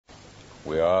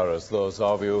We are, as those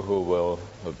of you who will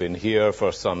have been here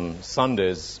for some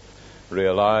Sundays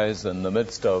realize, in the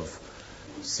midst of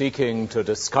seeking to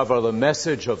discover the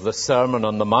message of the Sermon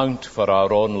on the Mount for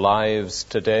our own lives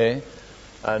today.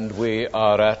 And we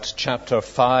are at chapter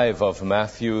 5 of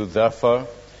Matthew, therefore,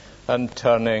 and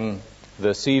turning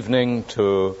this evening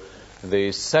to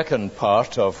the second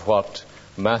part of what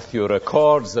Matthew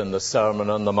records in the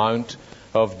Sermon on the Mount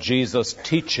of Jesus'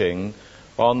 teaching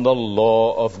on the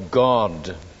law of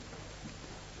God.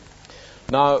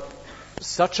 Now,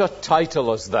 such a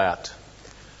title as that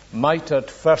might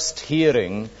at first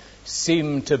hearing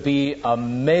seem to be a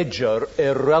major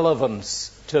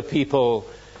irrelevance to people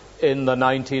in the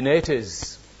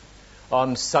 1980s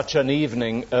on such an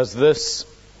evening as this.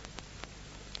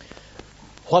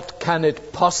 What can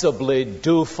it possibly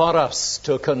do for us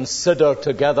to consider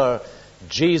together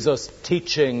Jesus'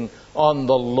 teaching on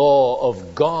the law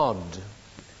of God?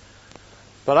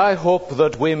 But I hope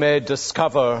that we may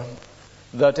discover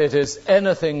that it is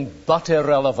anything but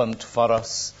irrelevant for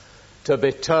us to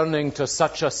be turning to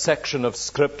such a section of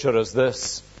Scripture as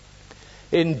this.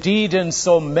 Indeed, in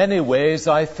so many ways,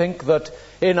 I think that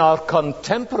in our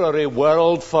contemporary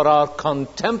world, for our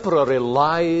contemporary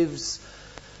lives,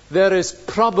 there is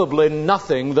probably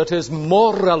nothing that is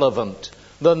more relevant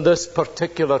than this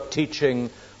particular teaching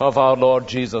of our Lord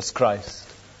Jesus Christ.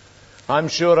 I'm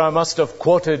sure I must have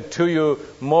quoted to you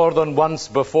more than once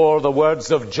before the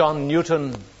words of John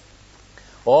Newton,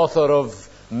 author of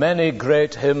many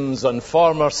great hymns and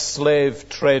former slave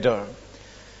trader.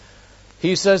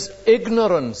 He says,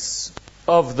 "Ignorance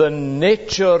of the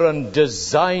nature and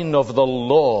design of the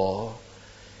law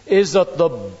is at the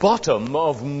bottom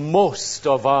of most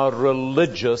of our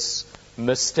religious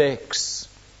mistakes."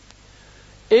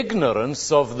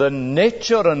 Ignorance of the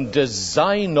nature and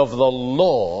design of the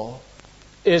law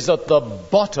is at the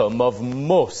bottom of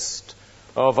most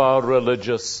of our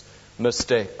religious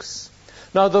mistakes.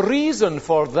 Now, the reason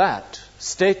for that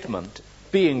statement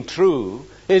being true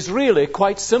is really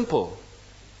quite simple.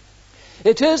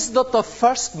 It is that the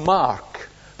first mark,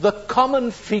 the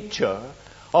common feature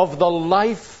of the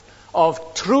life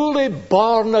of truly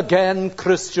born-again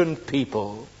Christian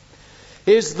people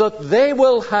is that they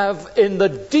will have in the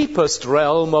deepest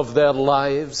realm of their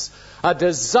lives a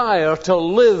desire to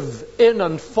live in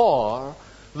and for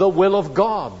the will of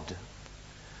God.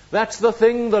 That's the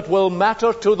thing that will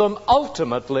matter to them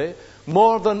ultimately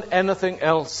more than anything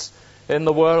else in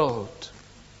the world.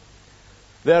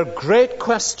 Their great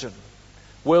question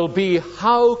will be,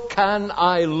 how can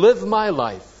I live my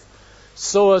life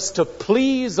so as to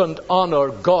please and honor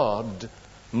God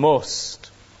most?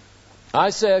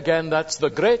 I say again, that's the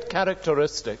great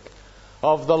characteristic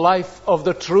of the life of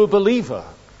the true believer.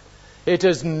 It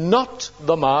is not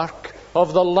the mark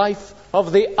of the life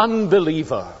of the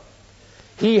unbeliever.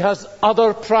 He has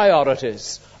other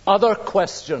priorities, other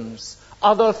questions,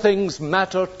 other things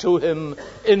matter to him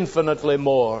infinitely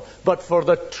more. But for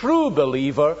the true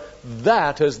believer,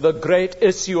 that is the great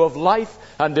issue of life,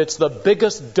 and it's the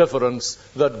biggest difference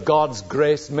that God's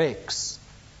grace makes.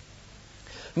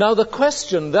 Now, the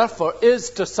question, therefore,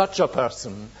 is to such a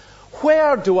person,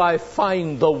 where do I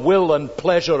find the will and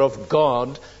pleasure of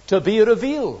God to be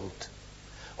revealed?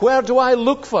 Where do I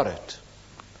look for it?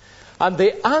 And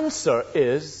the answer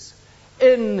is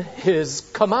in His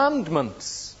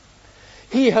commandments.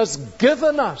 He has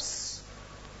given us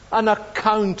an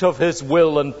account of His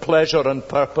will and pleasure and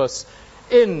purpose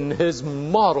in His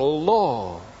moral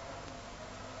law.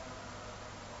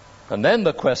 And then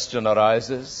the question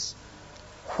arises,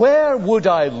 where would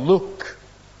I look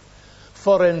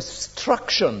for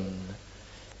instruction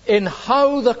in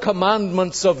how the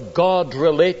commandments of God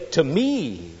relate to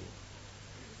me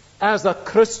as a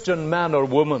Christian man or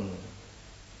woman?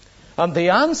 And the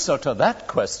answer to that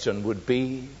question would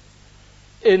be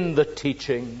in the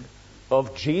teaching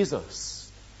of Jesus.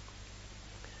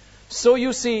 So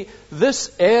you see,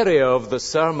 this area of the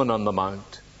Sermon on the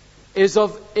Mount is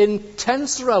of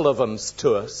intense relevance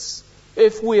to us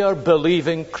if we are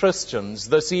believing Christians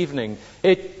this evening.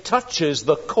 It touches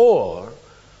the core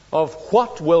of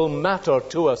what will matter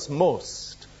to us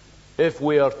most if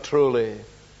we are truly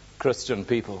Christian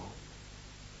people.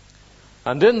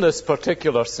 And in this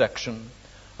particular section,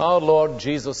 our Lord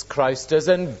Jesus Christ is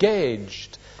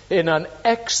engaged in an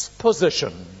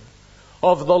exposition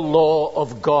of the law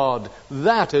of God.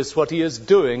 That is what He is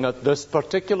doing at this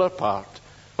particular part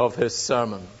of His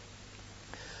sermon.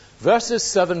 Verses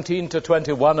 17 to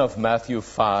 21 of Matthew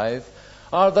 5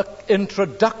 are the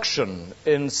introduction,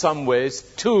 in some ways,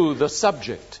 to the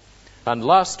subject. And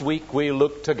last week we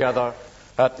looked together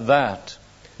at that.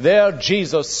 There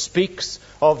Jesus speaks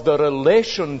of the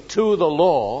relation to the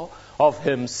law of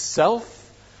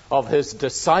himself, of his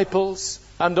disciples,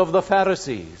 and of the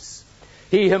Pharisees.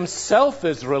 He himself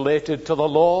is related to the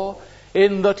law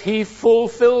in that he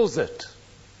fulfills it.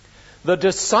 The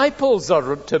disciples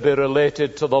are to be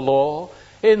related to the law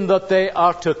in that they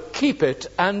are to keep it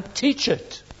and teach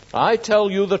it. I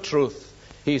tell you the truth,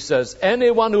 he says,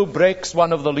 anyone who breaks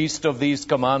one of the least of these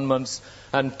commandments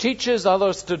and teaches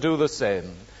others to do the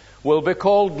same will be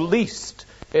called least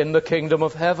in the kingdom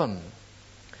of heaven.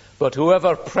 But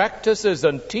whoever practices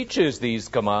and teaches these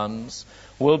commands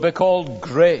will be called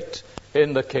great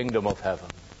in the kingdom of heaven.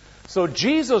 So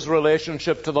Jesus'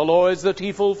 relationship to the law is that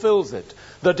he fulfills it.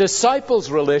 The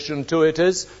disciples' relation to it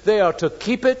is they are to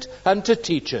keep it and to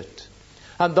teach it.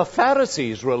 And the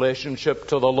Pharisees' relationship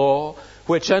to the law,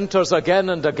 which enters again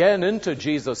and again into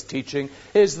Jesus' teaching,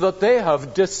 is that they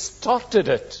have distorted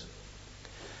it.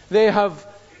 They have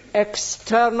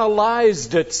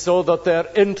externalized it so that their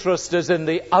interest is in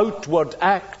the outward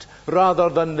act rather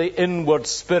than the inward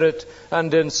spirit,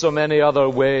 and in so many other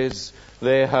ways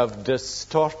they have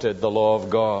distorted the law of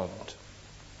God.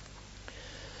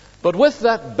 But with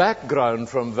that background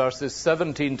from verses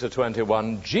 17 to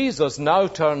 21, Jesus now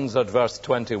turns at verse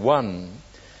 21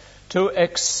 to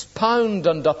expound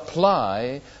and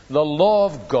apply the law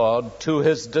of God to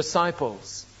his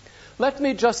disciples. Let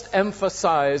me just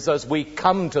emphasize as we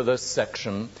come to this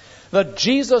section that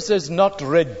Jesus is not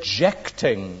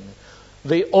rejecting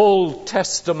the Old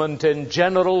Testament in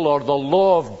general or the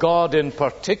law of God in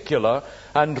particular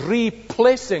and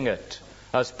replacing it,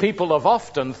 as people have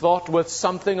often thought, with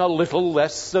something a little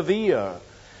less severe.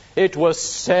 It was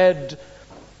said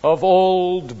of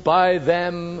old by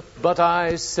them, but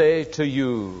I say to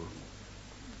you.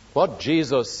 What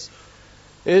Jesus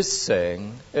is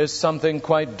saying is something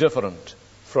quite different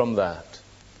from that.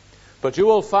 But you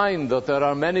will find that there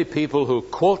are many people who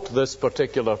quote this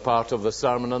particular part of the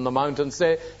Sermon on the Mount and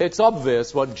say, it's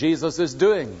obvious what Jesus is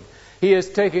doing. He is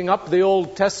taking up the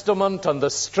Old Testament and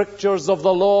the strictures of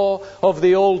the law of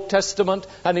the Old Testament,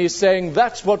 and he's saying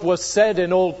that's what was said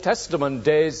in Old Testament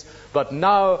days, but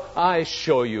now I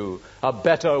show you a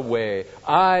better way.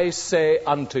 I say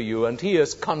unto you, and he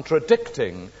is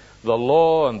contradicting the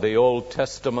law and the Old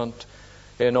Testament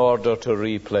in order to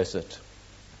replace it.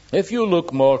 If you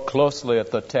look more closely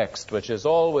at the text, which is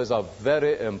always a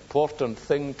very important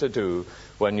thing to do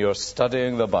when you're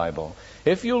studying the Bible,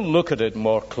 if you look at it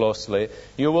more closely,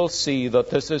 you will see that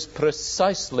this is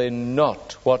precisely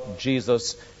not what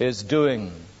Jesus is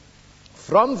doing.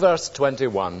 From verse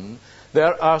 21,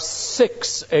 there are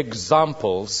 6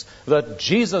 examples that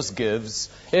Jesus gives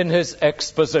in his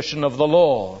exposition of the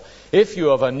law. If you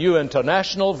have a New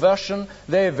International Version,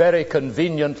 they very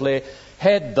conveniently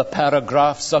head the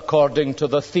paragraphs according to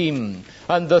the theme.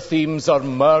 And the themes are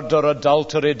murder,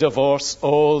 adultery, divorce,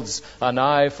 oaths, an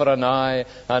eye for an eye,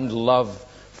 and love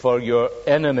for your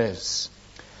enemies.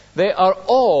 They are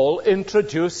all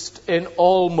introduced in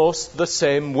almost the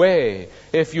same way.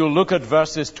 If you look at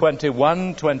verses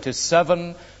 21,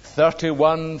 27,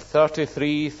 31,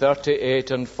 33,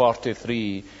 38, and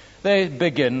 43, they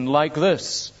begin like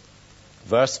this.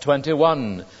 Verse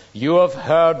 21, you have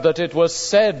heard that it was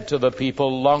said to the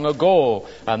people long ago.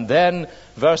 And then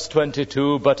verse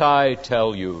 22, but I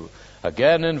tell you.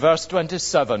 Again in verse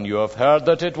 27, you have heard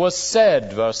that it was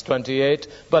said. Verse 28,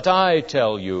 but I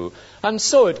tell you. And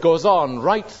so it goes on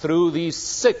right through these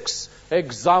 6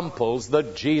 examples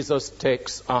that Jesus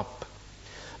takes up.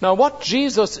 Now what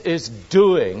Jesus is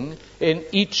doing in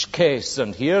each case,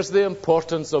 and here's the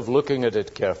importance of looking at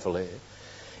it carefully,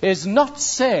 is not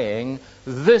saying,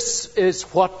 this is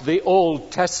what the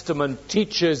Old Testament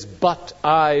teaches, but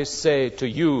I say to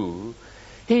you.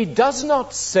 He does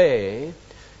not say,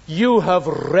 you have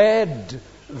read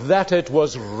that it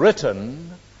was written,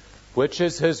 which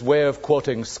is his way of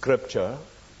quoting Scripture.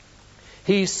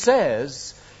 He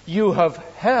says, you have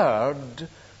heard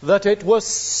that it was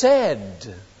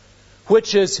said,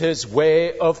 which is his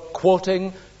way of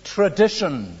quoting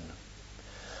tradition.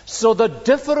 So the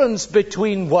difference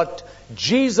between what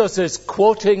Jesus is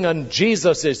quoting and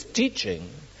Jesus is teaching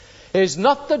is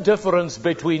not the difference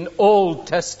between Old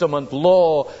Testament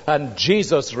law and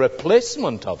Jesus'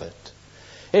 replacement of it.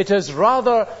 It is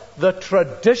rather the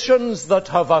traditions that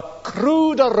have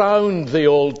accrued around the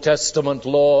Old Testament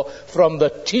law from the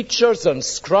teachers and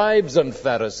scribes and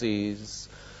Pharisees,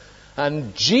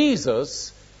 and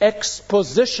Jesus'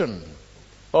 exposition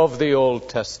of the Old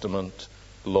Testament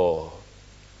law.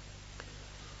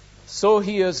 So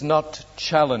he is not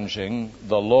challenging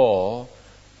the law,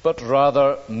 but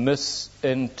rather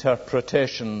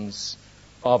misinterpretations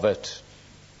of it.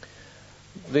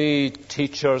 The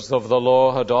teachers of the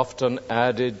law had often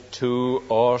added to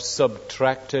or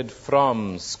subtracted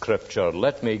from Scripture.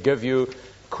 Let me give you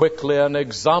quickly an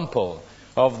example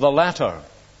of the latter,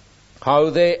 how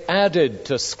they added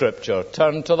to Scripture.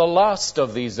 Turn to the last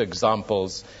of these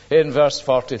examples in verse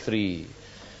 43.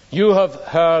 You have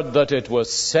heard that it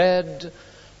was said,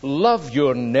 love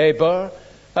your neighbor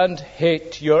and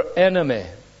hate your enemy.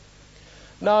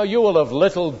 Now, you will have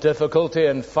little difficulty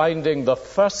in finding the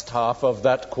first half of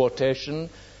that quotation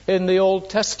in the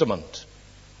Old Testament.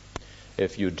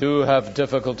 If you do have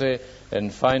difficulty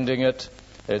in finding it,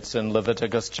 it's in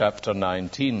Leviticus chapter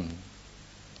 19.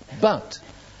 But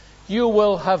you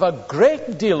will have a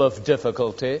great deal of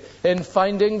difficulty in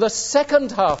finding the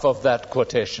second half of that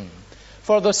quotation,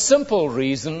 for the simple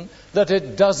reason that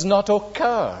it does not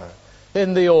occur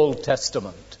in the Old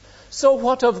Testament. So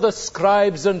what have the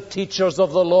scribes and teachers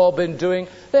of the law been doing?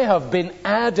 They have been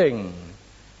adding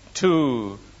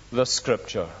to the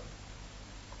Scripture.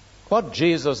 What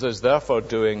Jesus is therefore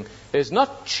doing is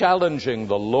not challenging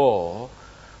the law,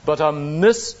 but a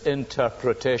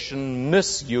misinterpretation,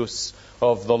 misuse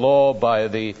of the law by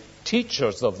the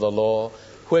teachers of the law,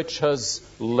 which has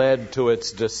led to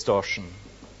its distortion.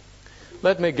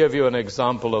 Let me give you an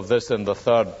example of this in the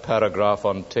third paragraph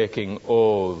on taking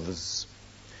oaths.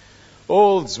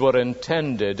 Oaths were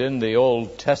intended in the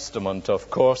Old Testament,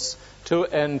 of course, to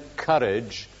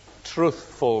encourage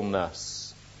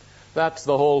truthfulness. That's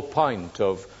the whole point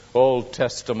of Old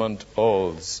Testament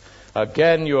oaths.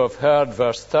 Again, you have heard,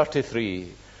 verse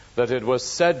 33, that it was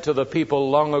said to the people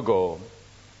long ago,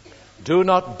 do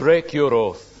not break your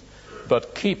oath,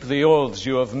 but keep the oaths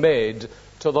you have made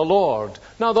to the Lord.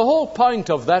 Now, the whole point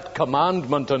of that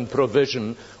commandment and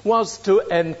provision was to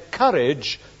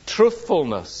encourage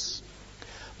truthfulness.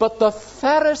 But the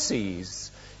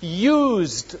Pharisees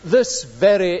used this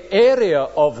very area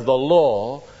of the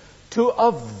law to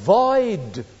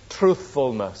avoid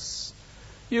truthfulness.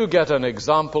 You get an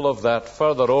example of that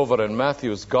further over in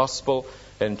Matthew's Gospel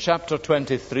in chapter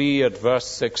 23 at verse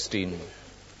 16.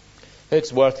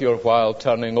 It's worth your while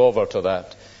turning over to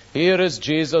that. Here is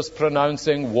Jesus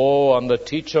pronouncing woe on the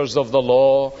teachers of the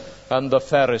law and the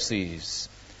Pharisees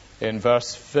in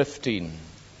verse 15.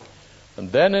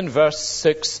 And then in verse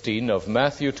 16 of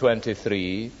Matthew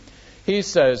 23, he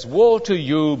says, woe to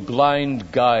you,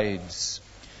 blind guides!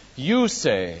 You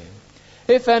say,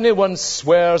 if anyone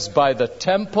swears by the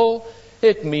temple,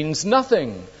 it means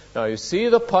nothing. Now you see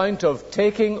the point of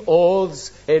taking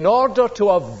oaths in order to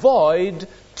avoid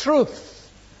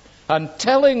truth and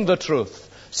telling the truth.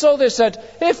 So they said,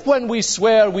 if when we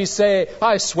swear we say,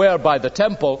 I swear by the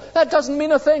temple, that doesn't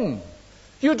mean a thing.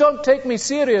 You don't take me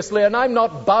seriously, and I'm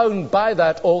not bound by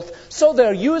that oath. So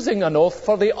they're using an oath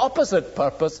for the opposite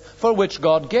purpose for which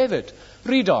God gave it.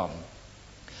 Read on.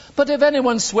 But if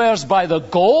anyone swears by the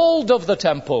gold of the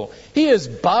temple, he is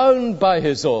bound by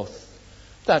his oath.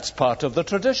 That's part of the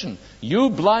tradition. You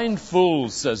blind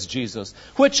fools, says Jesus,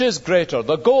 which is greater,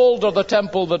 the gold or the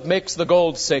temple that makes the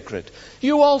gold sacred?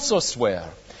 You also swear.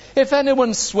 If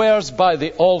anyone swears by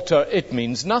the altar, it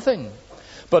means nothing.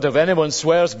 But if anyone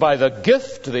swears by the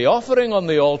gift, the offering on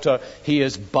the altar, he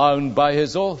is bound by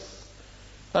his oath.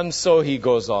 And so he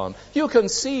goes on. You can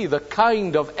see the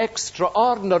kind of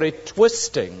extraordinary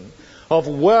twisting of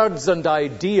words and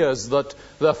ideas that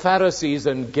the Pharisees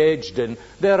engaged in.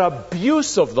 Their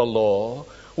abuse of the law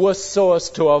was so as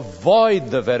to avoid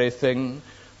the very thing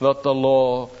that the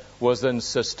law was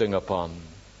insisting upon.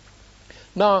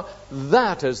 Now,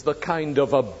 that is the kind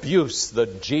of abuse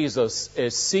that Jesus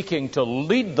is seeking to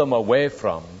lead them away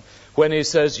from when he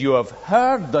says, you have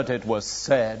heard that it was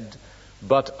said,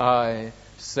 but I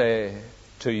say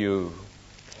to you.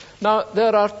 Now,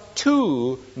 there are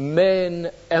two main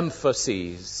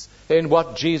emphases in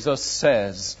what Jesus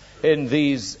says in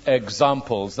these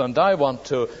examples, and I want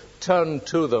to turn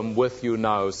to them with you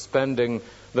now, spending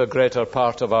the greater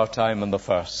part of our time in the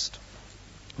first.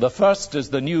 The first is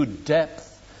the new depth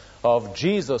of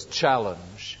Jesus'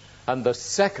 challenge, and the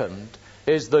second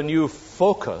is the new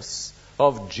focus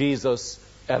of Jesus'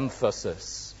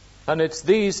 emphasis. And it's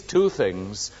these two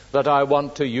things that I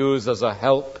want to use as a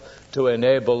help to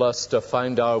enable us to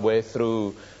find our way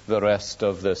through the rest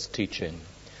of this teaching.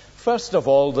 First of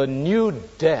all, the new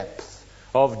depth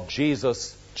of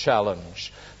Jesus'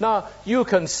 challenge. Now, you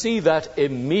can see that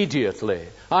immediately.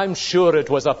 I'm sure it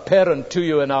was apparent to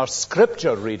you in our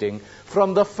scripture reading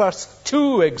from the first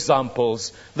two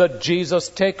examples that Jesus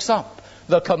takes up,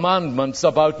 the commandments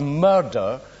about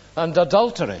murder and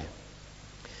adultery.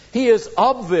 He is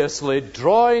obviously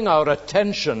drawing our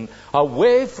attention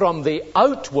away from the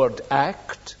outward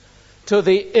act to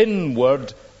the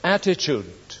inward attitude.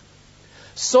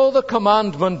 So the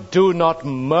commandment, do not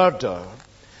murder,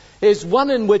 is one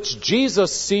in which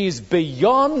Jesus sees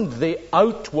beyond the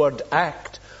outward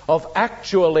act of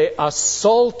actually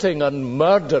assaulting and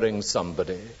murdering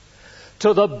somebody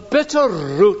to the bitter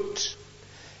root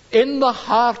in the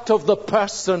heart of the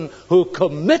person who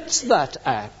commits that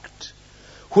act,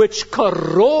 which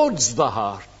corrodes the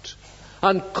heart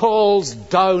and calls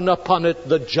down upon it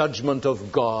the judgment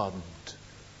of God.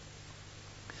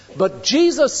 But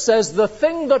Jesus says the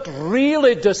thing that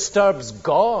really disturbs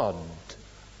God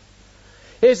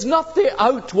is not the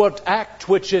outward act,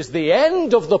 which is the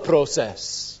end of the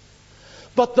process,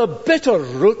 but the bitter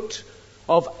root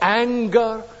of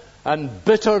anger and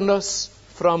bitterness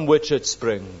from which it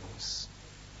springs.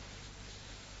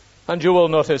 And you will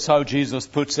notice how Jesus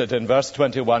puts it in verse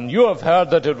 21. You have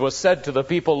heard that it was said to the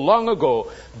people long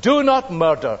ago, do not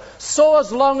murder. So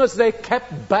as long as they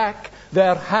kept back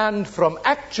their hand from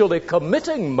actually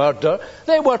committing murder,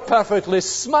 they were perfectly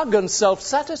smug and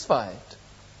self-satisfied.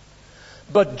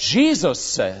 But Jesus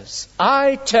says,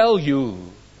 I tell you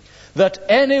that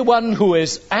anyone who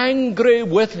is angry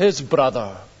with his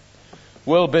brother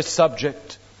will be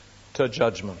subject to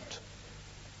judgment.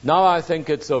 Now I think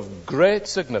it's of great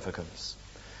significance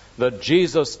that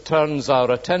Jesus turns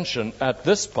our attention at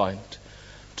this point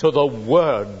to the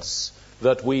words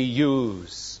that we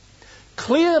use.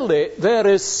 Clearly, there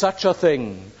is such a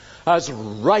thing as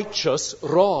righteous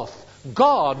wrath.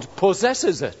 God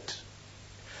possesses it.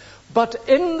 But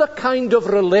in the kind of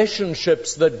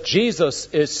relationships that Jesus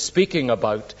is speaking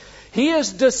about, he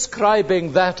is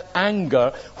describing that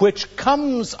anger which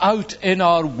comes out in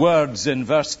our words in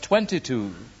verse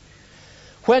 22.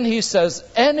 When he says,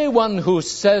 anyone who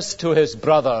says to his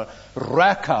brother,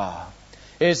 Raka,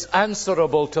 is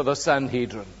answerable to the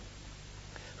Sanhedrin.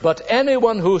 But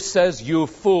anyone who says, you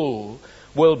fool,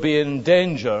 will be in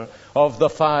danger of the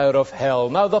fire of hell.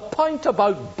 Now, the point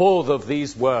about both of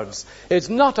these words is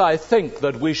not, I think,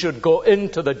 that we should go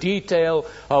into the detail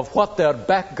of what their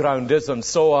background is and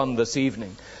so on this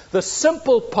evening. The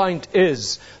simple point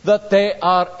is that they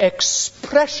are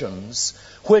expressions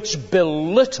which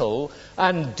belittle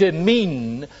and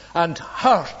demean and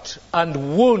hurt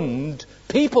and wound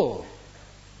people,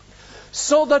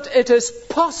 so that it is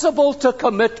possible to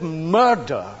commit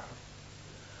murder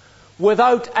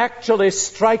without actually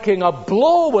striking a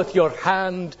blow with your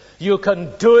hand. You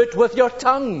can do it with your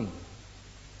tongue.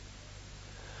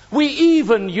 We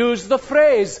even use the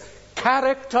phrase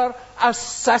character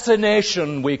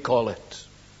assassination, we call it.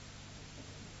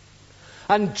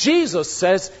 And Jesus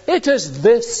says it is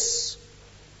this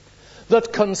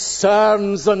that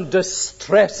concerns and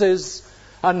distresses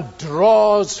and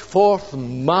draws forth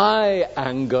my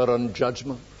anger and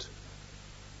judgment,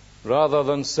 rather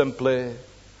than simply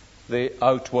the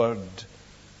outward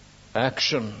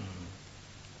action.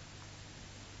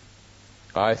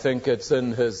 I think it's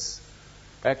in his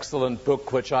excellent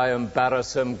book, which I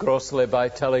embarrass him grossly by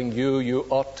telling you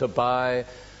ought to buy,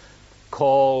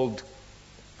 called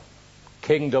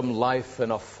Kingdom Life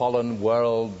in a Fallen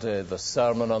World, the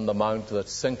Sermon on the Mount, that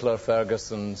Sinclair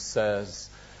Ferguson says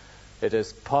it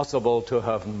is possible to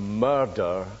have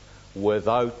murder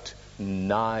without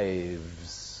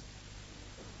knives.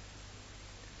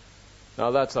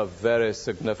 Now that's a very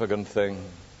significant thing.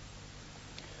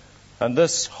 And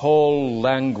this whole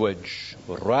language,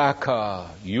 Raka,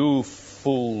 you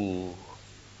fool,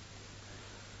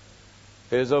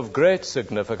 is of great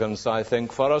significance, I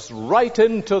think, for us right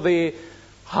into the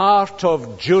heart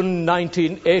of June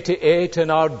 1988 in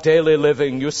our daily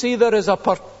living. You see, there is a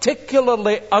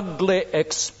particularly ugly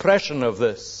expression of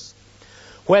this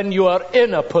when you are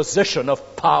in a position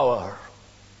of power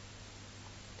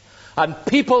and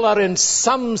people are in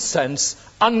some sense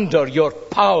under your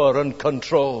power and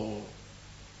control.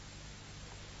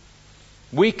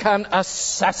 We can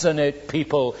assassinate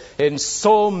people in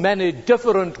so many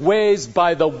different ways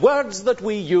by the words that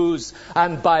we use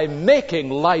and by making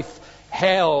life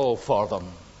hell for them.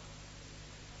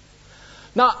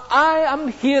 Now, I am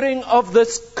hearing of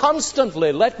this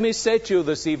constantly, let me say to you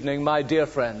this evening, my dear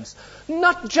friends,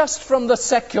 not just from the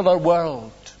secular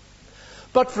world,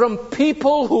 but from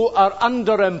people who are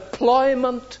under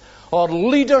employment or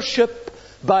leadership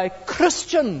by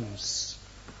Christians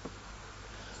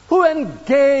who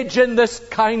engage in this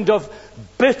kind of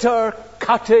bitter,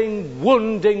 cutting,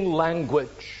 wounding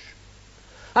language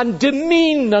and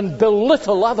demean and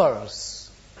belittle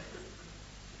others.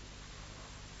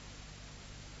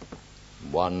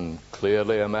 One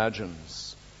clearly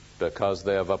imagines, because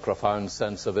they have a profound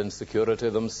sense of insecurity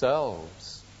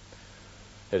themselves,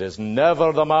 it is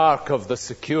never the mark of the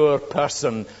secure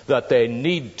person that they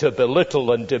need to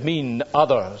belittle and demean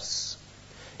others.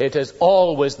 It is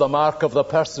always the mark of the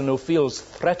person who feels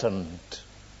threatened.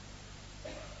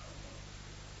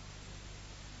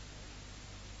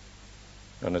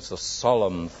 And it's a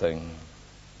solemn thing.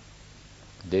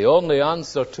 The only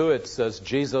answer to it, says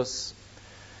Jesus,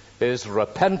 is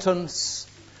repentance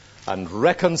and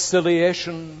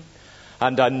reconciliation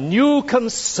and a new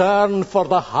concern for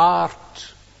the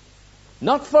heart.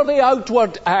 Not for the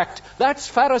outward act, that's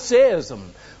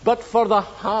Pharisaism, but for the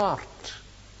heart.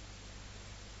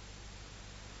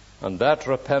 And that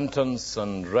repentance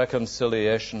and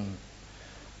reconciliation,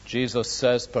 Jesus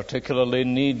says, particularly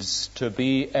needs to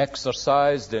be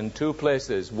exercised in two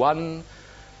places. One,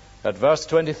 at verse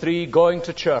 23, going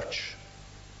to church.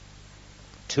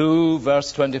 2,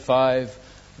 verse 25,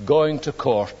 going to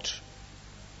court.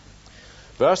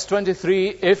 Verse 23,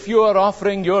 if you are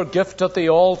offering your gift at the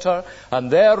altar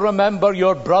and there remember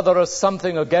your brother has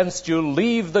something against you,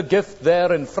 leave the gift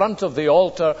there in front of the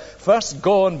altar. First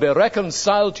go and be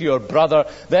reconciled to your brother,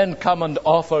 then come and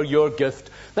offer your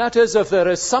gift. That is, if there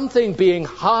is something being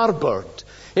harbored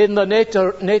in the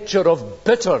nature of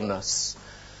bitterness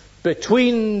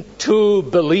between two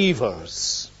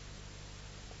believers,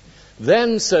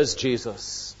 then, says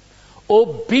Jesus,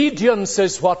 obedience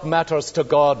is what matters to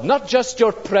God, not just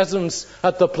your presence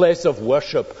at the place of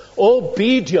worship.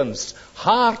 Obedience,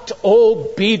 heart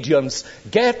obedience.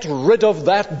 Get rid of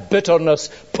that bitterness,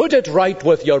 put it right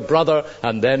with your brother,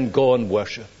 and then go and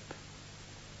worship.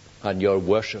 And your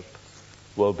worship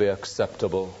will be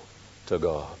acceptable to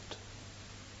God.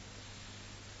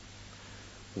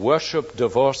 Worship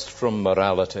divorced from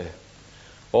morality,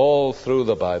 all through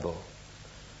the Bible,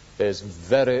 is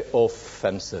very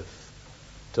offensive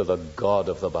to the God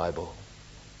of the Bible.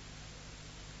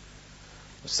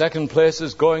 The second place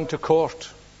is going to court.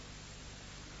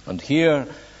 And here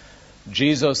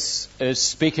Jesus is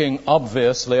speaking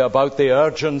obviously about the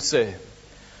urgency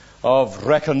of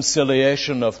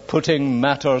reconciliation, of putting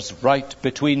matters right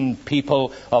between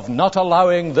people, of not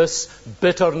allowing this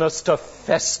bitterness to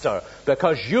fester,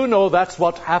 because you know that's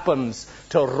what happens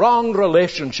to wrong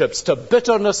relationships, to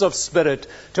bitterness of spirit,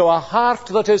 to a heart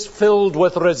that is filled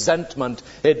with resentment.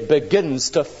 It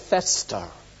begins to fester.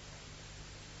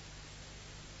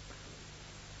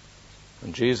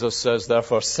 And Jesus says,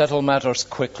 therefore, settle matters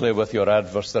quickly with your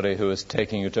adversary who is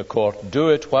taking you to court. Do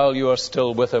it while you are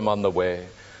still with him on the way.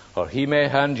 Or he may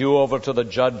hand you over to the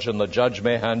judge, and the judge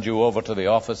may hand you over to the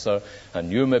officer, and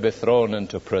you may be thrown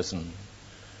into prison.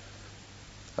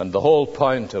 And the whole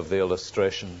point of the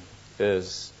illustration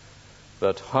is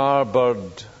that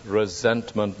harbored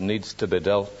resentment needs to be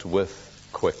dealt with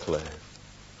quickly.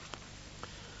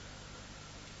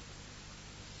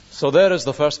 So there is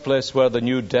the first place where the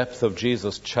new depth of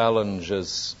Jesus' challenge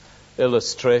is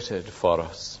illustrated for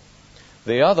us.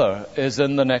 The other is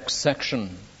in the next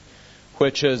section,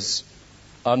 which is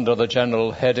under the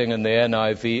general heading in the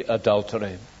NIV,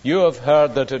 adultery. You have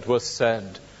heard that it was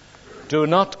said, do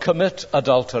not commit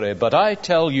adultery, but I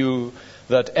tell you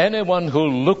that anyone who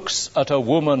looks at a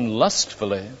woman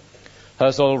lustfully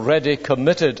has already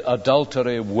committed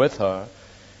adultery with her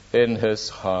in his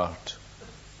heart.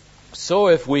 So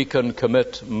if we can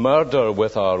commit murder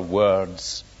with our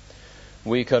words,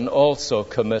 we can also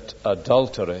commit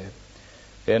adultery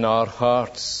in our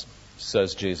hearts,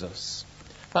 says Jesus.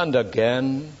 And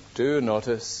again, do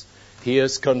notice, he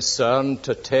is concerned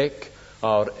to take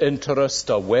our interest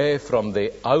away from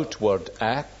the outward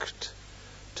act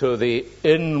to the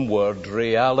inward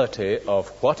reality of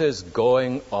what is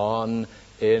going on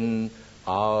in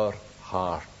our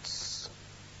hearts.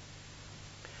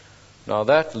 Now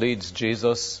that leads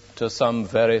Jesus to some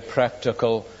very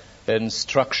practical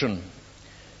instruction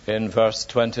in verse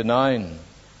 29.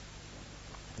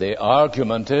 The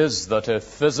argument is that if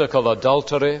physical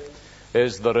adultery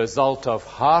is the result of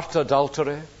heart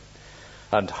adultery,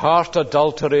 and heart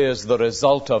adultery is the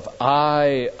result of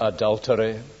eye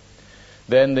adultery,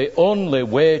 then the only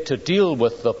way to deal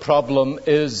with the problem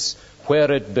is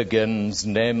where it begins,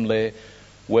 namely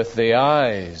with the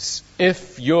eyes.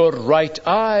 If your right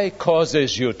eye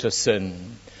causes you to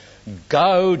sin,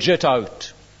 gouge it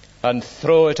out and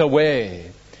throw it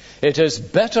away. It is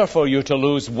better for you to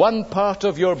lose one part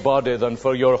of your body than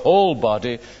for your whole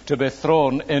body to be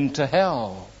thrown into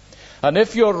hell. And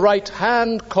if your right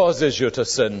hand causes you to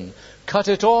sin, cut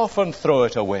it off and throw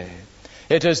it away.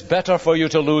 It is better for you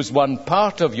to lose one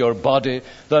part of your body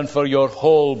than for your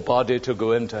whole body to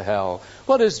go into hell.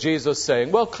 What is Jesus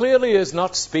saying? Well, clearly he is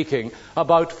not speaking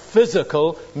about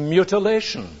physical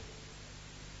mutilation.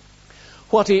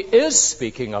 What he is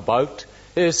speaking about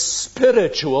is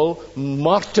spiritual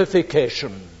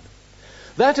mortification.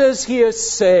 That is, he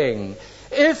is saying,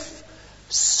 if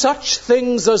Such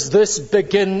things as this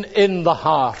begin in the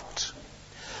heart.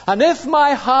 And if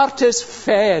my heart is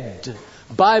fed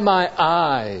by my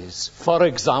eyes, for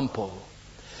example,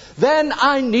 then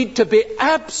I need to be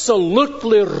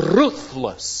absolutely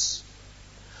ruthless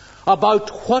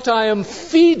about what I am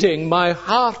feeding my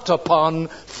heart upon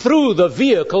through the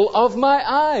vehicle of my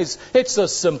eyes. It's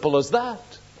as simple as that.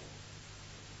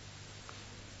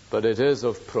 But it is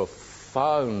of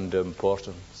profound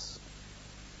importance.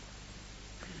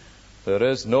 There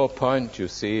is no point, you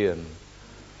see, in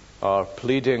our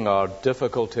pleading our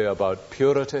difficulty about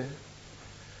purity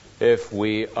if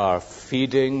we are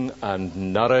feeding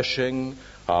and nourishing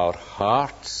our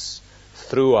hearts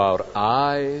through our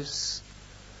eyes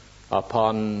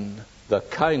upon the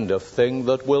kind of thing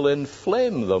that will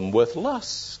inflame them with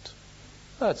lust.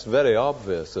 That's very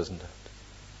obvious, isn't it?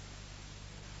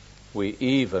 We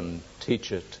even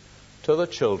teach it to the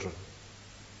children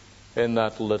in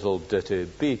that little ditty,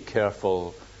 "Be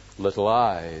careful, little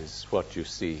eyes, what you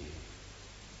see."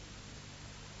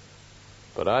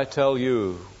 But I tell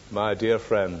you, my dear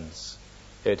friends,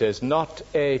 it is not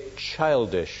a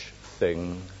childish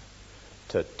thing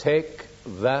to take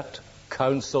that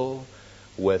counsel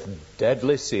with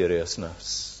deadly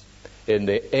seriousness in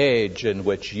the age in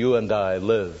which you and I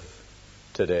live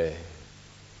today.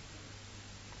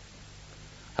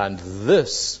 And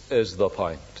this is the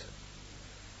point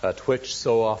at which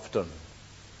so often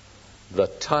the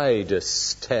tide is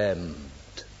stemmed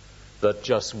that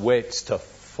just waits to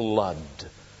flood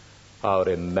our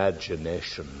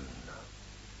imagination.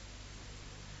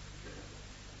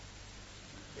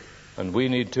 And we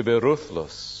need to be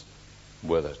ruthless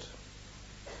with it.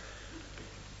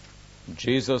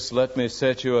 Jesus, let me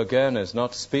say to you again, is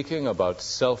not speaking about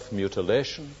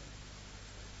self-mutilation.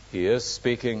 He is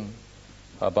speaking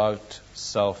about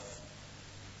self-denial.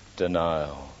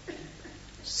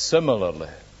 Similarly,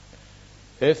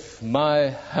 if my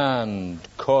hand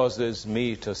causes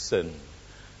me to sin,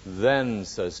 then,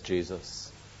 says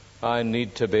Jesus, I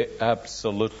need to be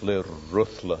absolutely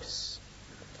ruthless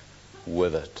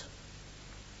with it.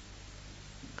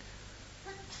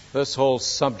 This whole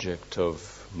subject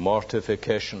of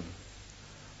mortification,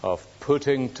 of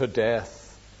putting to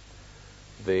death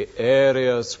the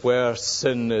areas where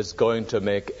sin is going to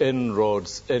make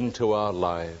inroads into our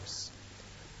lives,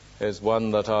 is one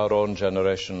that our own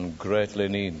generation greatly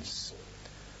needs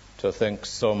to think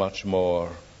so much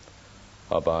more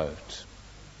about.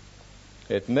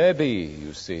 It may be,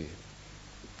 you see,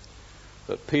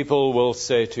 that people will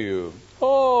say to you,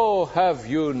 "Oh, have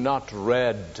you not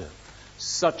read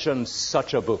such and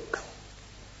such a book?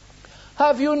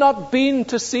 Have you not been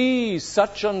to see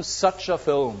such and such a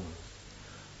film?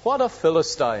 What a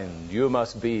Philistine you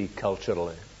must be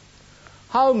culturally.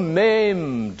 How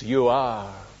maimed you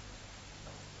are."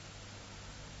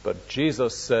 But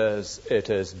Jesus says it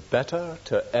is better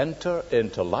to enter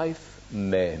into life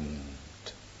maimed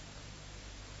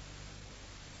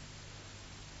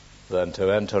than to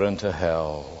enter into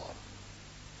hell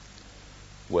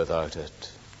without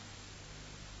it.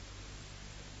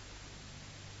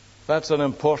 That's an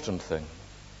important thing,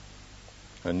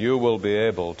 and you will be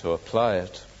able to apply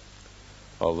it,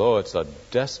 although it's a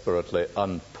desperately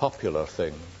unpopular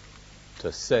thing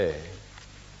to say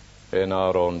in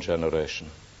our own generation.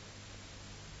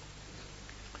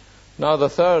 Now, the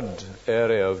third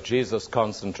area of Jesus'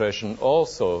 concentration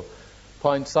also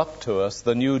points up to us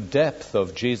the new depth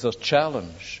of Jesus'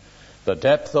 challenge. The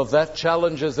depth of that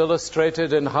challenge is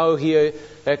illustrated in how he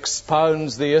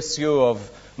expounds the issue of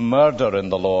murder in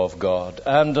the law of God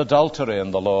and adultery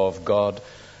in the law of God.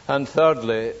 And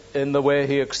thirdly, in the way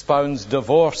he expounds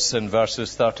divorce in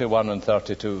verses 31 and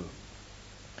 32.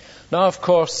 Now, of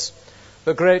course,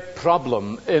 the great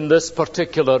problem in this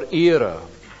particular era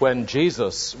when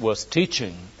Jesus was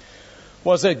teaching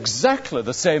was exactly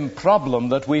the same problem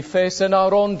that we face in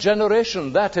our own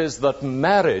generation. That is, that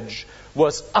marriage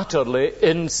was utterly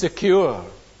insecure.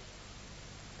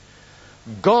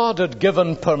 God had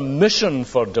given permission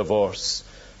for divorce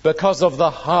because of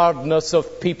the hardness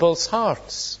of people's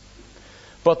hearts.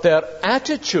 But their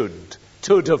attitude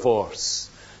to divorce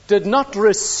did not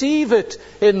receive it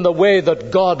in the way that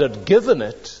God had given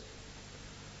it,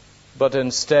 but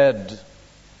instead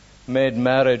made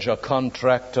marriage a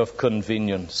contract of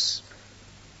convenience.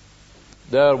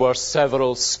 There were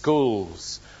several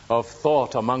schools of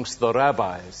thought amongst the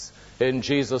rabbis in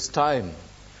Jesus' time.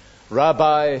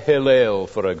 Rabbi Hillel,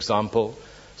 for example,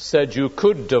 said you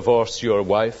could divorce your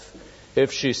wife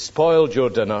if she spoiled your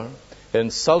dinner,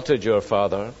 insulted your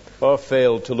father, or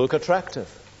failed to look attractive.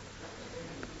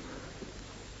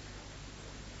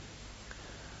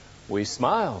 We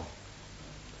smile.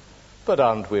 But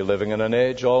aren't we living in an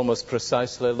age almost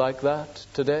precisely like that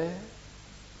today?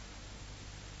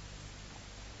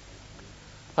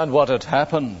 And what had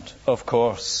happened, of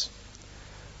course,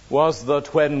 was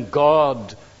that when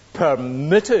God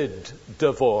permitted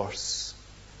divorce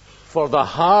for the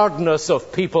hardness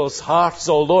of people's hearts,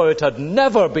 although it had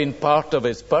never been part of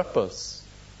his purpose,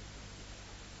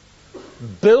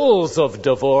 bills of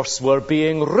divorce were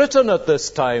being written at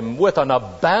this time with an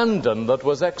abandon that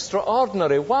was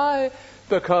extraordinary. Why?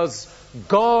 Because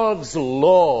God's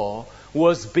law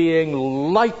was being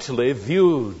lightly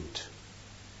viewed.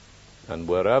 And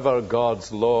wherever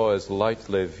God's law is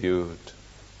lightly viewed,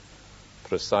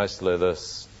 precisely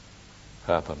this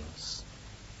happens.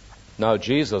 Now,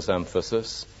 Jesus'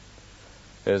 emphasis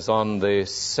is on the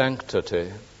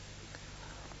sanctity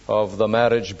of the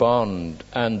marriage bond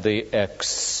and the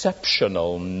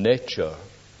exceptional nature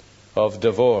of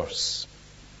divorce.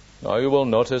 Now, you will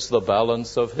notice the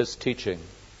balance of his teaching.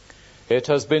 It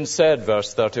has been said,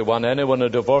 verse 31, anyone who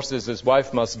divorces his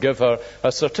wife must give her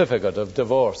a certificate of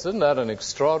divorce. Isn't that an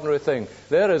extraordinary thing?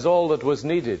 There is all that was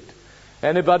needed.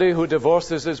 Anybody who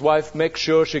divorces his wife, make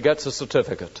sure she gets a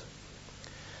certificate.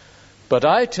 But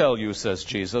I tell you, says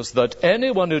Jesus, that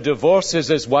anyone who divorces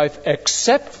his wife,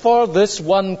 except for this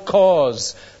one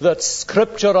cause that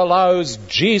Scripture allows,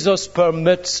 Jesus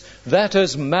permits, that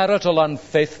is marital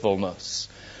unfaithfulness,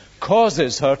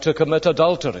 causes her to commit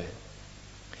adultery.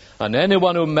 And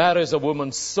anyone who marries a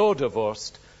woman so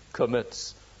divorced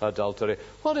commits adultery.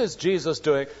 What is Jesus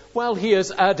doing? Well, he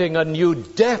is adding a new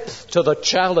depth to the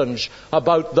challenge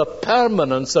about the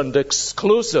permanence and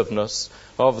exclusiveness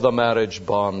of the marriage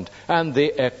bond and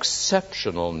the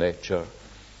exceptional nature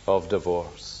of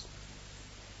divorce.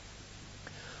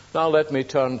 Now let me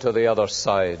turn to the other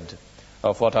side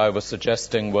of what I was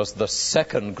suggesting was the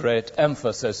second great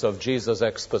emphasis of Jesus'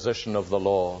 exposition of the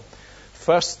law.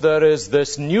 First, there is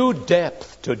this new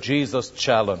depth to Jesus'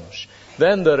 challenge.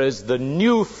 Then there is the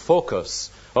new focus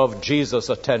of Jesus'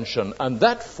 attention, and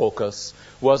that focus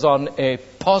was on a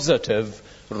positive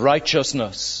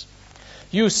righteousness.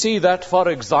 You see that, for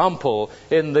example,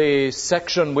 in the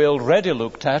section we already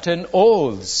looked at in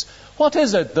oaths. What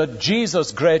is it that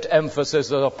Jesus' great emphasis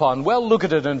is upon? Well, look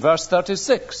at it in verse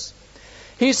 36.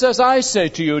 He says, I say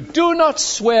to you, do not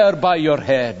swear by your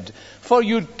head, for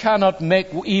you cannot make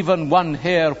even one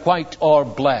hair white or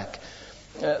black.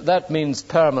 That means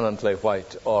permanently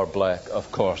white or black,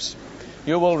 of course.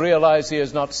 You will realize he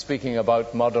is not speaking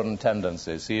about modern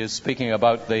tendencies. He is speaking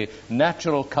about the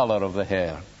natural color of the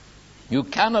hair. You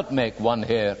cannot make one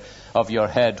hair of your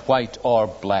head white or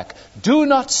black. Do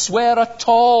not swear at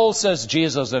all, says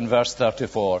Jesus in verse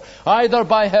 34, either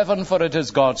by heaven, for it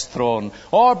is God's throne,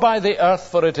 or by the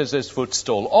earth, for it is his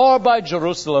footstool, or by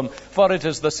Jerusalem, for it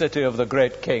is the city of the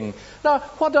great king. Now,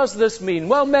 what does this mean?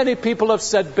 Well, many people have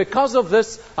said, because of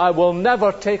this, I will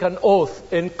never take an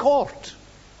oath in court.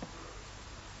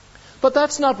 But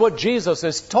that's not what Jesus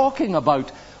is talking about.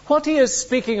 What he is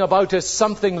speaking about is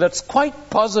something that's quite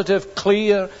positive,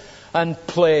 clear, and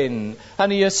plain.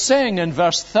 And he is saying in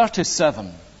verse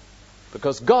 37,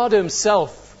 because God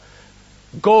himself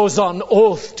goes on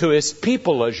oath to his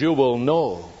people, as you will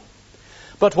know.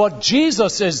 But what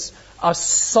Jesus is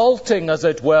assaulting, as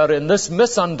it were, in this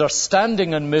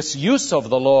misunderstanding and misuse of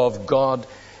the law of God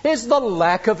is the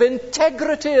lack of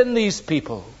integrity in these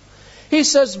people. He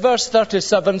says, verse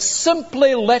 37,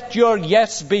 simply let your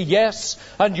yes be yes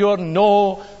and your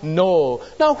no, no.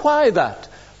 Now, why that?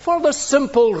 For the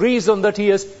simple reason that he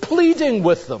is pleading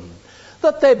with them,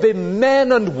 that they be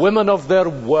men and women of their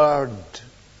word.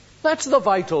 That's the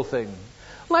vital thing.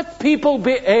 Let people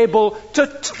be able to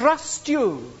trust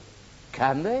you.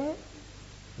 Can they?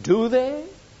 Do they?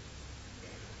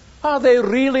 Are they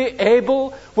really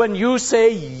able, when you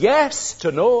say yes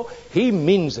to no, he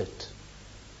means it?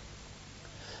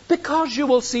 Because you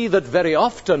will see that very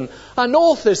often an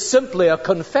oath is simply a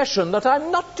confession that I'm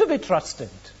not to be trusted.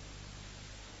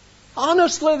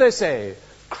 Honestly, they say,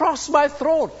 cross my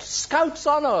throat, Scout's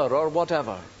honor, or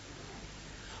whatever.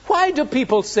 Why do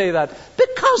people say that?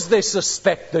 Because they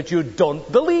suspect that you don't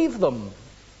believe them.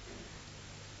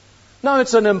 Now,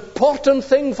 it's an important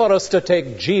thing for us to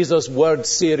take Jesus' word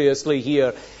seriously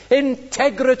here.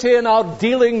 Integrity in our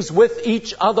dealings with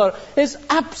each other is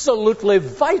absolutely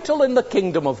vital in the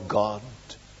kingdom of God.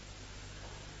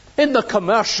 In the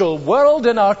commercial world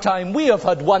in our time, we have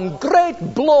had one great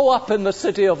blow-up in the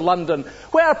city of London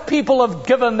where people have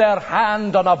given their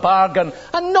hand on a bargain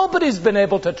and nobody's been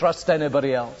able to trust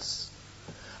anybody else.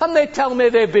 And they tell me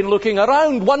they've been looking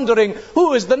around wondering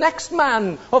who is the next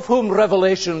man of whom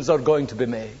revelations are going to be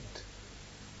made.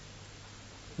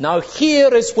 Now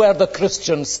here is where the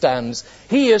Christian stands.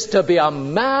 He is to be a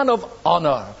man of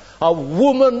honor, a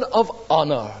woman of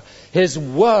honor. His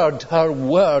word, her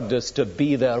word, is to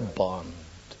be their bond.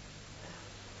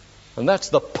 And that's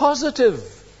the positive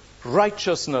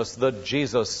righteousness that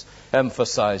Jesus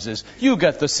emphasizes. You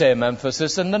get the same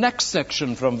emphasis in the next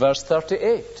section from verse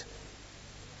 38,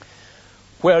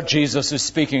 where Jesus is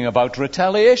speaking about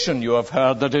retaliation. You have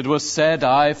heard that it was said,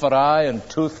 eye for eye and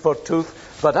tooth for tooth.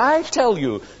 But I tell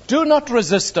you, do not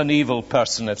resist an evil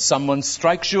person. If someone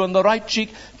strikes you on the right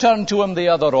cheek, turn to him the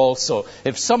other also.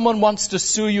 If someone wants to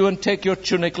sue you and take your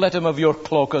tunic, let him have your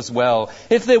cloak as well.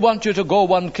 If they want you to go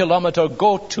 1 kilometer,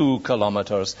 go 2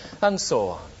 kilometers, and so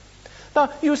on.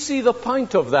 Now, you see the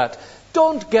point of that.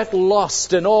 Don't get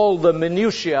lost in all the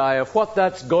minutiae of what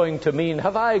that's going to mean.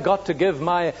 Have I got to give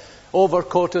my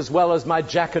overcoat as well as my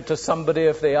jacket to somebody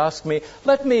if they ask me?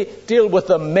 Let me deal with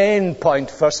the main point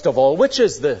first of all, which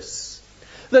is this: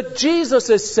 that Jesus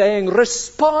is saying,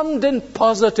 respond in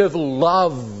positive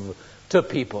love to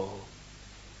people.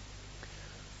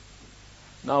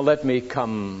 Now let me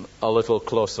come a little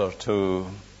closer to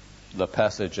the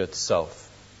passage itself.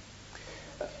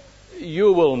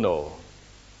 You will know,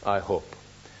 I hope,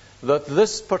 that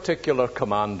this particular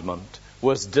commandment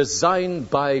was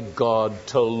designed by God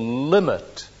to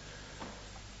limit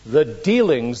the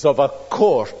dealings of a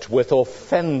court with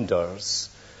offenders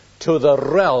to the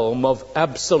realm of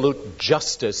absolute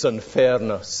justice and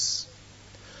fairness.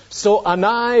 So an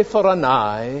eye for an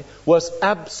eye was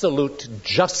absolute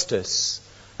justice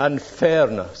and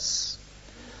fairness.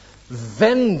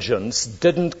 Vengeance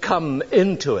didn't come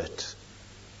into it.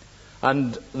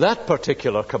 And that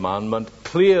particular commandment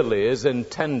clearly is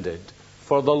intended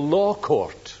for the law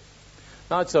court.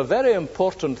 Now, it's a very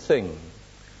important thing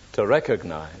to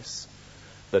recognize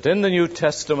that in the New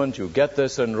Testament, you get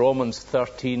this in Romans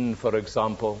 13, for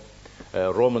example,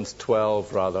 Romans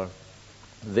 12, rather.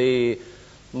 The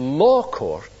law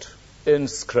court in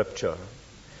Scripture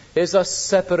is a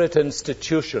separate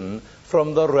institution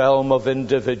from the realm of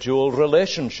individual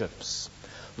relationships.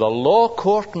 The law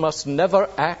court must never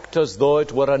act as though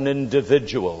it were an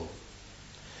individual.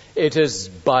 It is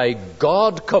by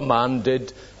God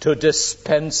commanded to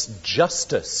dispense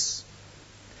justice.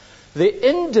 The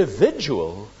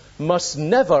individual must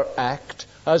never act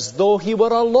as though he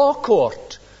were a law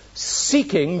court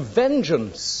seeking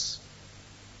vengeance.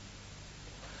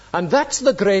 And that's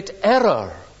the great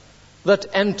error that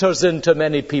enters into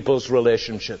many people's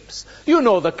relationships. You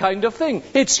know the kind of thing.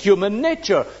 It's human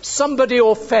nature. Somebody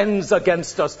offends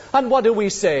against us, and what do we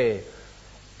say?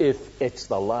 If it's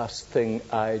the last thing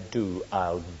I do,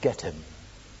 I'll get him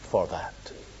for that.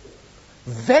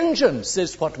 Vengeance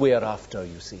is what we are after,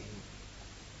 you see.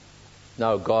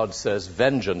 Now God says,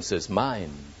 vengeance is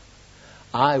mine.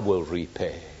 I will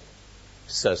repay,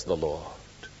 says the Lord.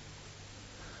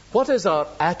 What is our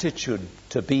attitude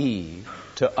to be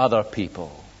to other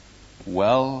people?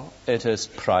 Well, it is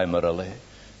primarily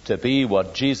to be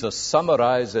what Jesus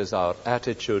summarizes our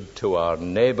attitude to our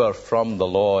neighbor from the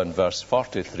law in verse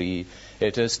 43.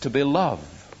 It is to be love.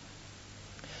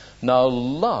 Now,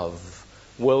 love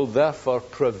will therefore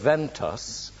prevent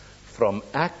us from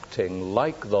acting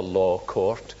like the law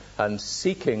court and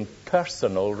seeking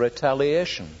personal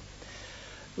retaliation.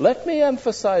 Let me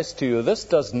emphasize to you, this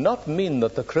does not mean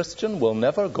that the Christian will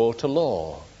never go to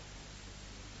law.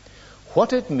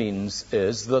 What it means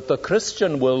is that the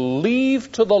Christian will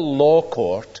leave to the law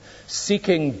court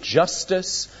seeking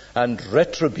justice and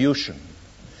retribution.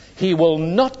 He will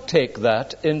not take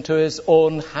that into his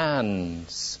own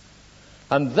hands.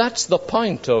 And that's the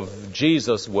point of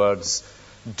Jesus' words.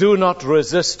 Do not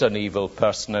resist an evil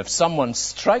person. If someone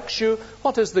strikes you,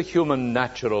 what is the human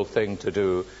natural thing to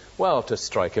do? Well, to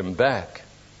strike him back.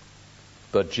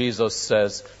 But Jesus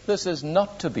says this is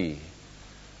not to be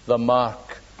the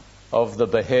mark of the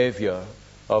behavior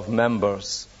of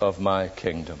members of my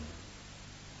kingdom.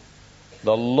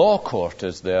 The law court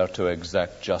is there to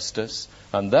exact justice,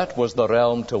 and that was the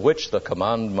realm to which the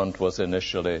commandment was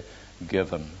initially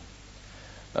given.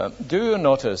 Do you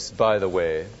notice, by the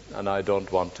way, and I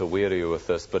don't want to weary you with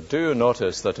this, but do you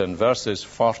notice that in verses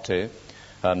 40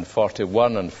 and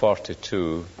 41 and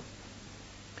 42,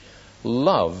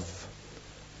 love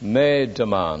may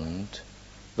demand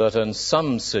that in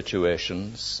some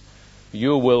situations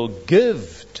you will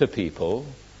give to people,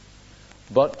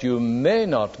 but you may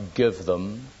not give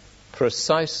them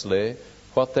precisely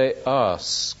what they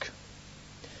ask.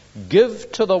 Give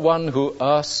to the one who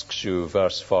asks you,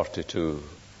 verse 42.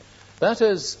 That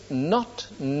is not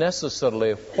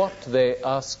necessarily what they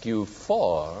ask you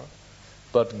for,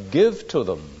 but give to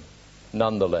them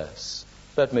nonetheless.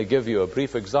 Let me give you a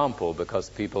brief example, because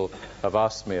people have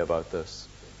asked me about this.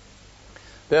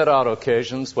 There are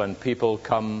occasions when people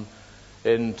come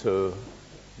into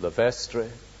the vestry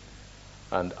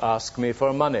and ask me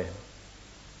for money.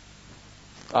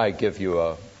 I give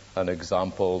you an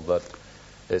example that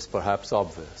is perhaps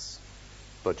obvious,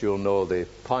 but you'll know the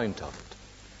point of it.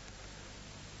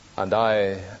 And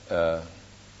I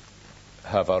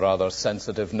have a rather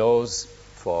sensitive nose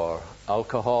for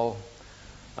alcohol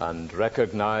and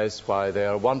recognize why they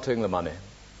are wanting the money.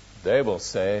 They will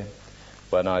say,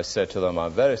 when I say to them,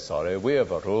 I'm very sorry, we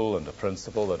have a rule and a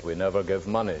principle that we never give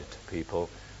money to people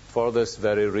for this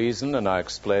very reason, and I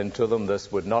explain to them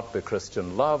this would not be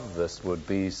Christian love, this would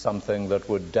be something that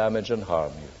would damage and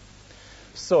harm you.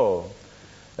 So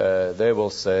they will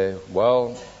say,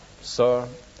 well, sir,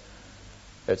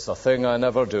 it's a thing I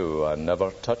never do, I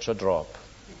never touch a drop,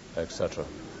 etc.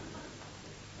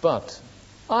 But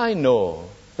I know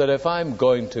that if I'm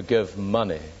going to give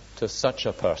money to such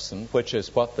a person, which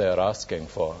is what they're asking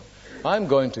for, I'm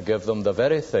going to give them the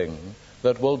very thing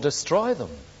that will destroy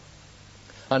them.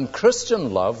 And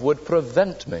Christian love would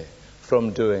prevent me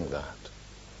from doing that.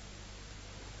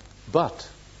 But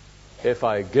if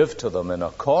I give to them in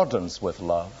accordance with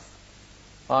love,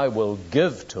 I will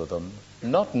give to them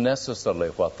not necessarily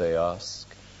what they ask,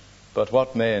 but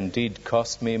what may indeed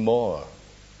cost me more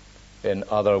in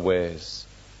other ways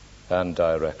and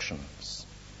directions.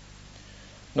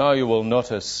 Now you will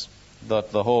notice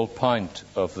that the whole point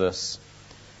of this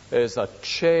is a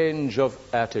change of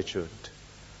attitude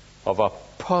of a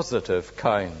positive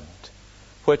kind,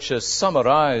 which is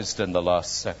summarized in the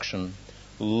last section: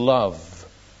 love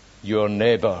your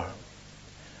neighbor.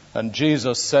 And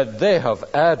Jesus said, they have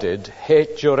added,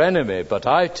 hate your enemy, but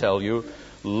I tell you,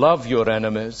 love your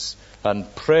enemies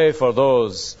and pray for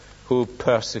those who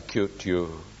persecute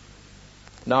you.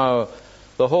 Now,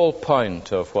 the whole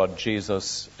point of what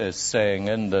Jesus is saying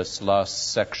in this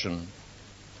last section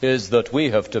is that we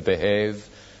have to behave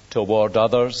toward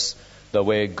others the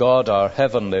way God, our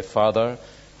Heavenly Father,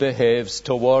 behaves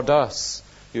toward us.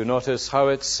 You notice how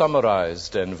it's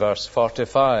summarized in verse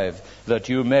 45, that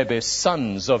you may be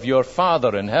sons of your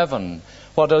Father in heaven.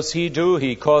 What does He do?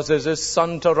 He causes His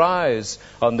sun to rise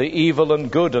on the evil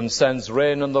and good and sends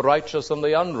rain on the righteous and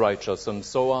the unrighteous, and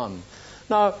so on.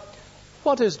 Now,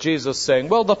 what is Jesus saying?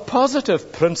 Well, the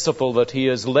positive principle that He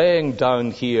is laying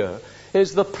down here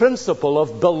is the principle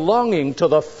of belonging to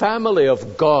the family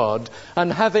of God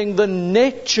and having the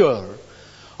nature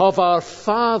of our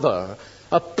Father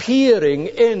appearing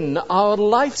in our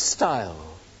lifestyle.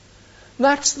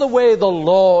 That's the way the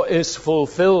law is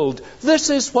fulfilled. This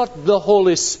is what the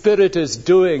Holy Spirit is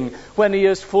doing when He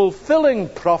is fulfilling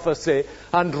prophecy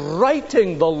and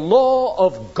writing the law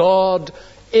of God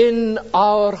in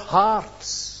our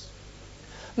hearts.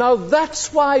 Now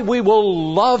that's why we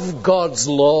will love God's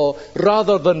law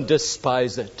rather than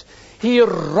despise it. He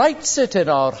writes it in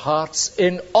our hearts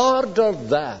in order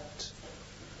that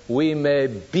we may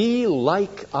be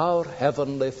like our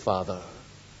Heavenly Father.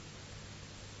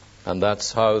 And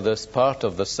that's how this part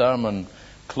of the sermon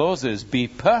closes. Be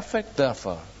perfect,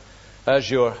 therefore, as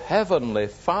your Heavenly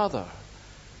Father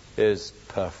is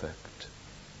perfect.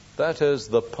 That is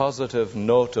the positive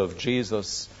note of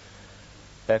Jesus'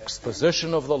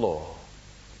 exposition of the law,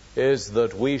 is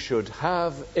that we should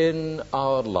have in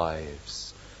our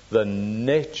lives the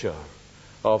nature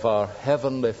of our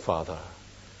Heavenly Father,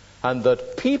 and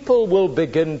that people will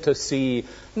begin to see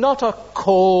not a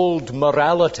cold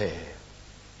morality,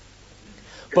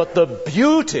 but the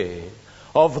beauty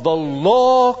of the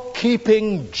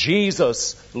law-keeping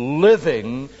Jesus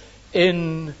living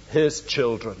in His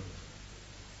children.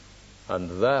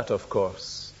 And that, of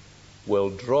course, will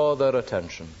draw their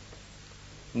attention,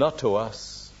 not to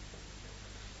us,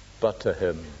 but to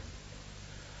Him.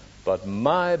 But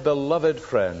my beloved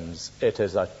friends, it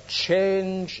is a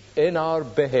change in our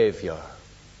behavior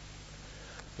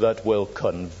that will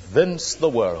convince the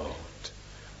world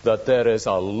that there is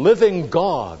a living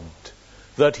God,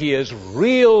 that He is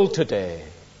real today,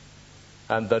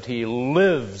 and that He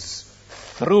lives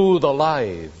through the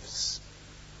lives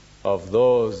of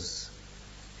those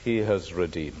He has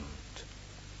redeemed.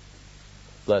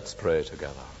 Let's pray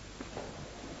together.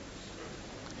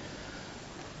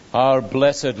 Our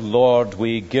blessed Lord,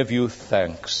 we give You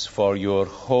thanks for Your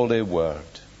holy word,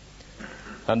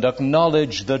 and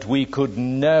acknowledge that we could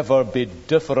never be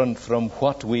different from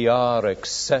what we are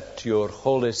except Your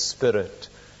Holy Spirit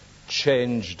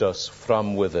changed us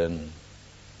from within.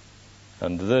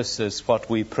 And this is what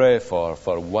we pray for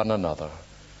one another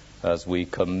as we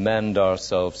commend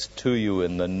ourselves to You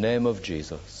in the name of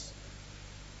Jesus.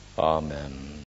 Amen.